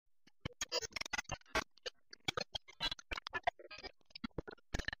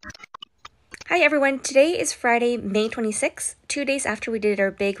Hi everyone, today is Friday, May 26th, 2 days after we did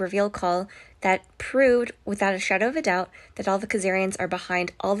our big reveal call that proved without a shadow of a doubt that all the Khazarians are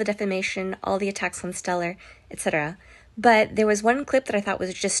behind all the defamation, all the attacks on Stellar, etc. But there was one clip that I thought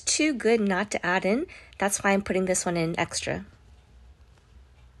was just too good not to add in. That's why I'm putting this one in extra.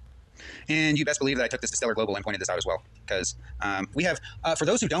 And you best believe that I took this to Stellar Global and pointed this out as well. Because we have, for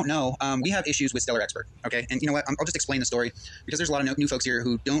those who don't know, we have issues with Stellar Expert. Okay, and you know what? I'll just explain the story because there's a lot of new folks here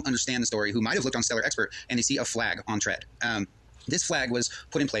who don't understand the story, who might have looked on Stellar Expert and they see a flag on Tread. This flag was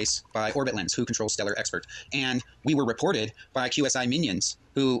put in place by Orbit Lens, who controls Stellar Expert. And we were reported by QSI minions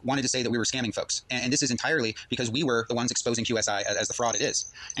who wanted to say that we were scamming folks. And this is entirely because we were the ones exposing QSI as the fraud it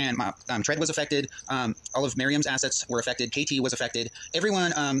is. And Tread was affected. All of Miriam's assets were affected. KT was affected.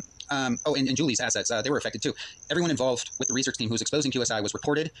 Everyone, and Julie's assets, they were affected too. Everyone involved with the research team who was exposing QSI was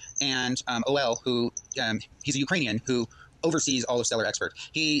reported. And OL, who he's a Ukrainian who oversees all of Stellar Expert.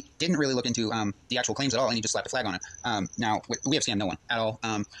 He didn't really look into the actual claims at all, and he just slapped a flag on it. Now, we have scammed no one at all.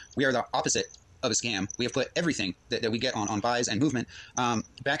 We are the opposite of a scam. We have put everything that we get on buys and movement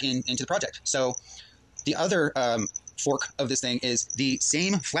back into the project. So the other fork of this thing is the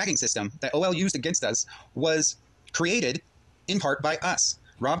same flagging system that OL used against us was created in part by us.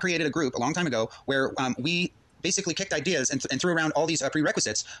 Rob created a group a long time ago where we basically kicked ideas and threw around all these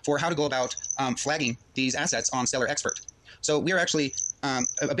prerequisites for how to go about flagging these assets on Stellar Expert. So we are actually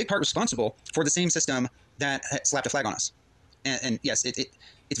a big part responsible for the same system that slapped a flag on us. And yes,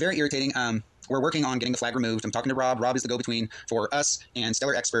 it's very irritating. We're working on getting the flag removed. I'm talking to Rob. Rob is the go-between for us and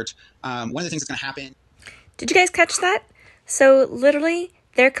Stellar Expert. One of the things that's going to happen... Did you guys catch that? So literally,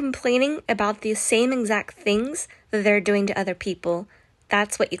 they're complaining about the same exact things that they're doing to other people.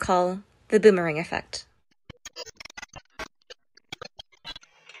 That's what you call the boomerang effect.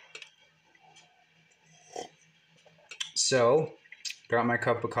 So, got my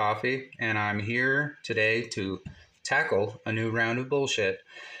cup of coffee, and I'm here today to tackle a new round of bullshit.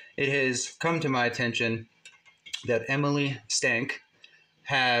 It has come to my attention that Emily Stank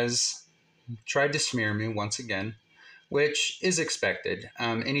has tried to smear me once again, which is expected.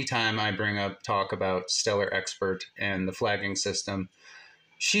 Anytime I bring up talk about Stellar Expert and the flagging system,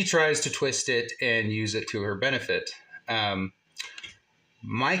 she tries to twist it and use it to her benefit.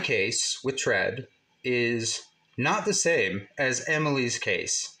 My case with Tread is not the same as Emily's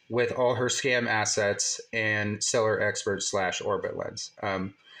case with all her scam assets and Stellar Expert / Orbit Lens.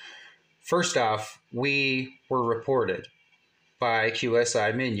 First off, we were reported by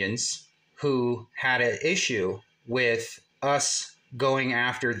QSI minions who had an issue with us going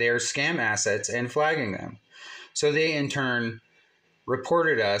after their scam assets and flagging them. So they in turn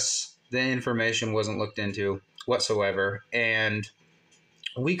reported us. The information wasn't looked into whatsoever. And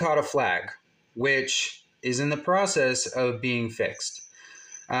we caught a flag, which is in the process of being fixed.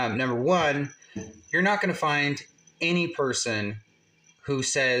 Number one, you're not going to find any person who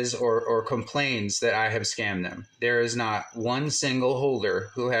says or complains that I have scammed them. There is not one single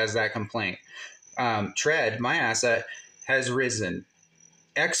holder who has that complaint. Tread, my asset, has risen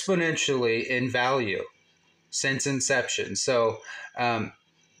exponentially in value since inception. So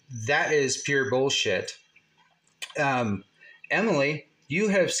that is pure bullshit. Emily, you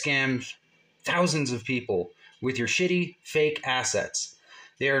have scammed thousands of people with your shitty fake assets.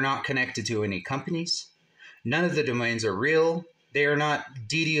 They are not connected to any companies. None of the domains are real. They are not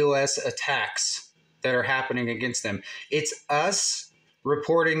DDoS attacks that are happening against them. It's us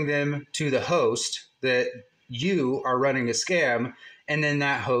reporting them to the host that you are running a scam, and then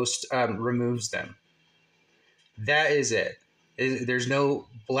that host removes them. That is it. There's no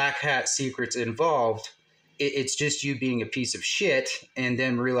black hat secrets involved. It's just you being a piece of shit and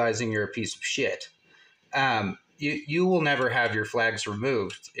then realizing you're a piece of shit. You will never have your flags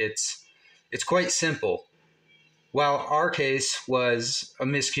removed. It's quite simple. While our case was a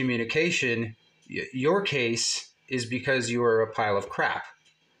miscommunication, your case is because you are a pile of crap.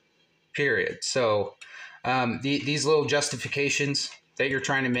 Period. So these little justifications that you're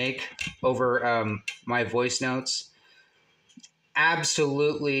trying to make over my voice notes,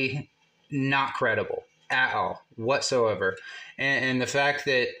 absolutely not credible at all whatsoever. And the fact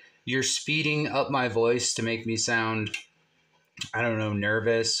that you're speeding up my voice to make me sound, I don't know,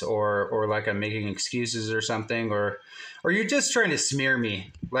 nervous or like I'm making excuses or something, or you're just trying to smear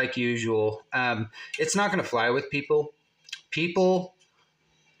me like usual. It's not going to fly with people. People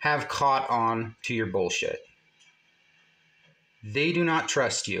have caught on to your bullshit. They do not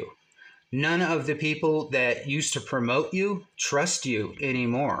trust you. None of the people that used to promote you trust you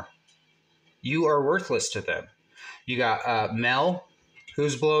anymore. You are worthless to them. You got Mel,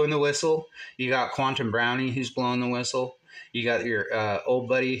 who's blowing the whistle. You got Quantum Brownie, who's blowing the whistle. You got your old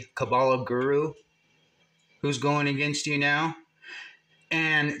buddy Kabbalah Guru, who's going against you now.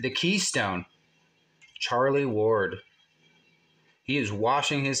 And the Keystone, Charlie Ward. He is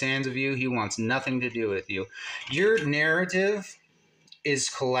washing his hands of you. He wants nothing to do with you. Your narrative is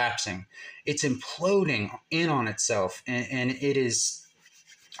collapsing. It's imploding in on itself. And it is...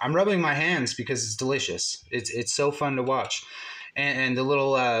 I'm rubbing my hands because it's delicious. It's so fun to watch. And the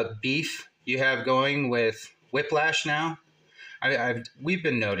little beef you have going with Whiplash now, we've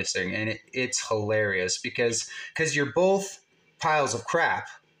been noticing, and it's hilarious because you're both piles of crap,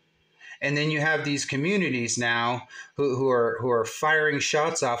 and then you have these communities now who are firing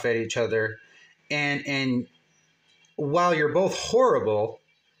shots off at each other, and while you're both horrible,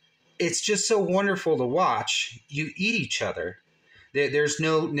 it's just so wonderful to watch. You eat each other. There's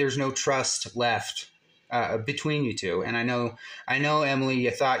no trust left between you two, and I know Emily,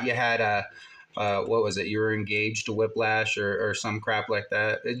 you thought you had a. What was it? You were engaged to Whiplash or some crap like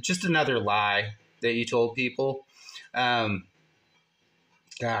that. It's just another lie that you told people. God,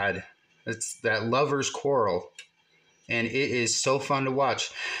 it's that lover's quarrel. And it is so fun to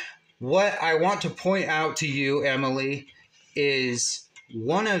watch. What I want to point out to you, Emily, is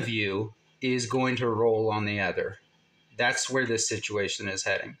one of you is going to roll on the other. That's where this situation is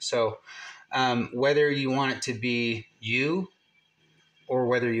heading. So whether you want it to be you or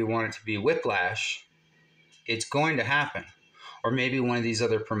whether you want it to be Whiplash, it's going to happen. Or maybe one of these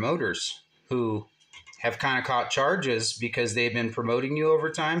other promoters who have kind of caught charges because they've been promoting you over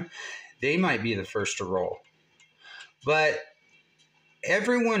time, they might be the first to roll. But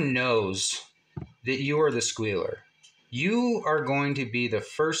everyone knows that you are the squealer. You are going to be the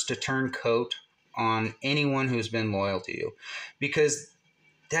first to turn coat on anyone who's been loyal to you because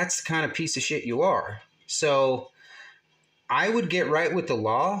that's the kind of piece of shit you are. So I would get right with the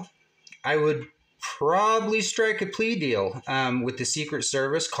law. I would probably strike a plea deal with the Secret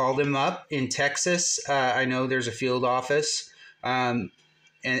Service, call them up in Texas. I know there's a field office, and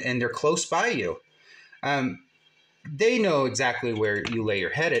they're close by you. They know exactly where you lay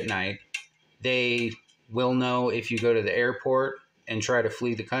your head at night. They will know if you go to the airport and try to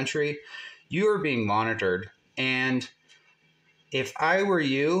flee the country. You are being monitored. And if I were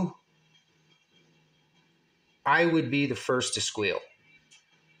you, I would be the first to squeal.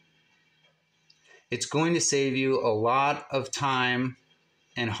 It's going to save you a lot of time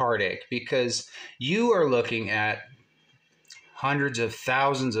and heartache because you are looking at hundreds of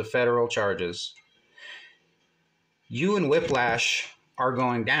thousands of federal charges. You and Whiplash are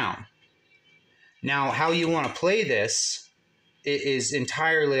going down. Now, how you want to play this is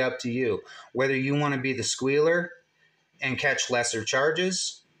entirely up to you. Whether you want to be the squealer and catch lesser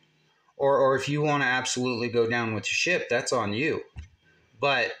charges, or if you want to absolutely go down with the ship, that's on you.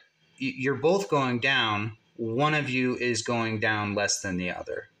 But you're both going down. One of you is going down less than the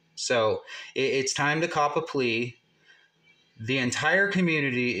other. So it's time to cop a plea. The entire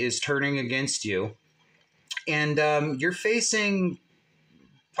community is turning against you. And you're facing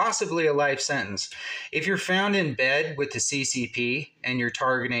possibly a life sentence. If you're found in bed with the CCP and you're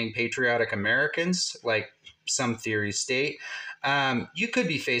targeting patriotic Americans, like some theories state, you could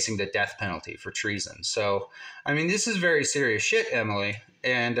be facing the death penalty for treason. So, I mean, this is very serious shit, Emily.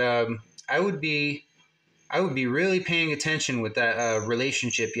 And I would be really paying attention with that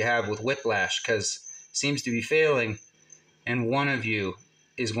relationship you have with Whiplash, because it seems to be failing, and one of you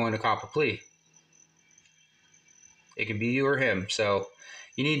is going to cop a plea. It can be you or him. So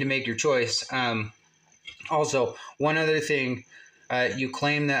you need to make your choice. Also, one other thing, you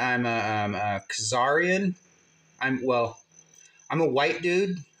claim that I'm a Khazarian. I'm a white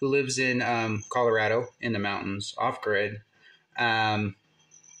dude who lives in Colorado in the mountains, off grid.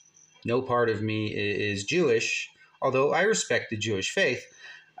 No part of me is Jewish, although I respect the Jewish faith.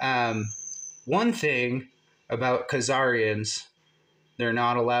 One thing about Khazarians they're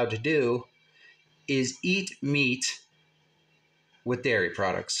not allowed to do is eat meat with dairy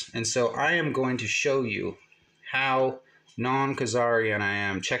products. And so I am going to show you how non-Khazarian I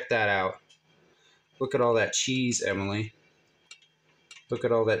am. Check that out. Look at all that cheese, Emily. Look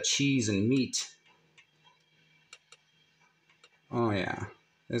at all that cheese and meat. Oh, yeah.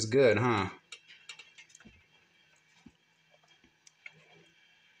 It's good, huh?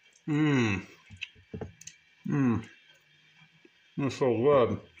 It's so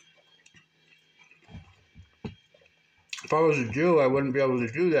good. If I was a Jew, I wouldn't be able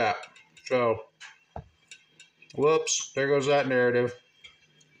to do that. So, whoops. There goes that narrative.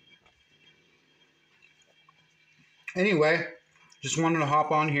 Anyway, just wanted to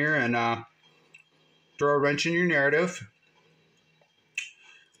hop on here and throw a wrench in your narrative.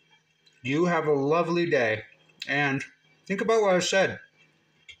 You have a lovely day. And, think about what I said.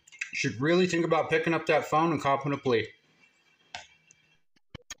 You should really think about picking up that phone and copping a plea.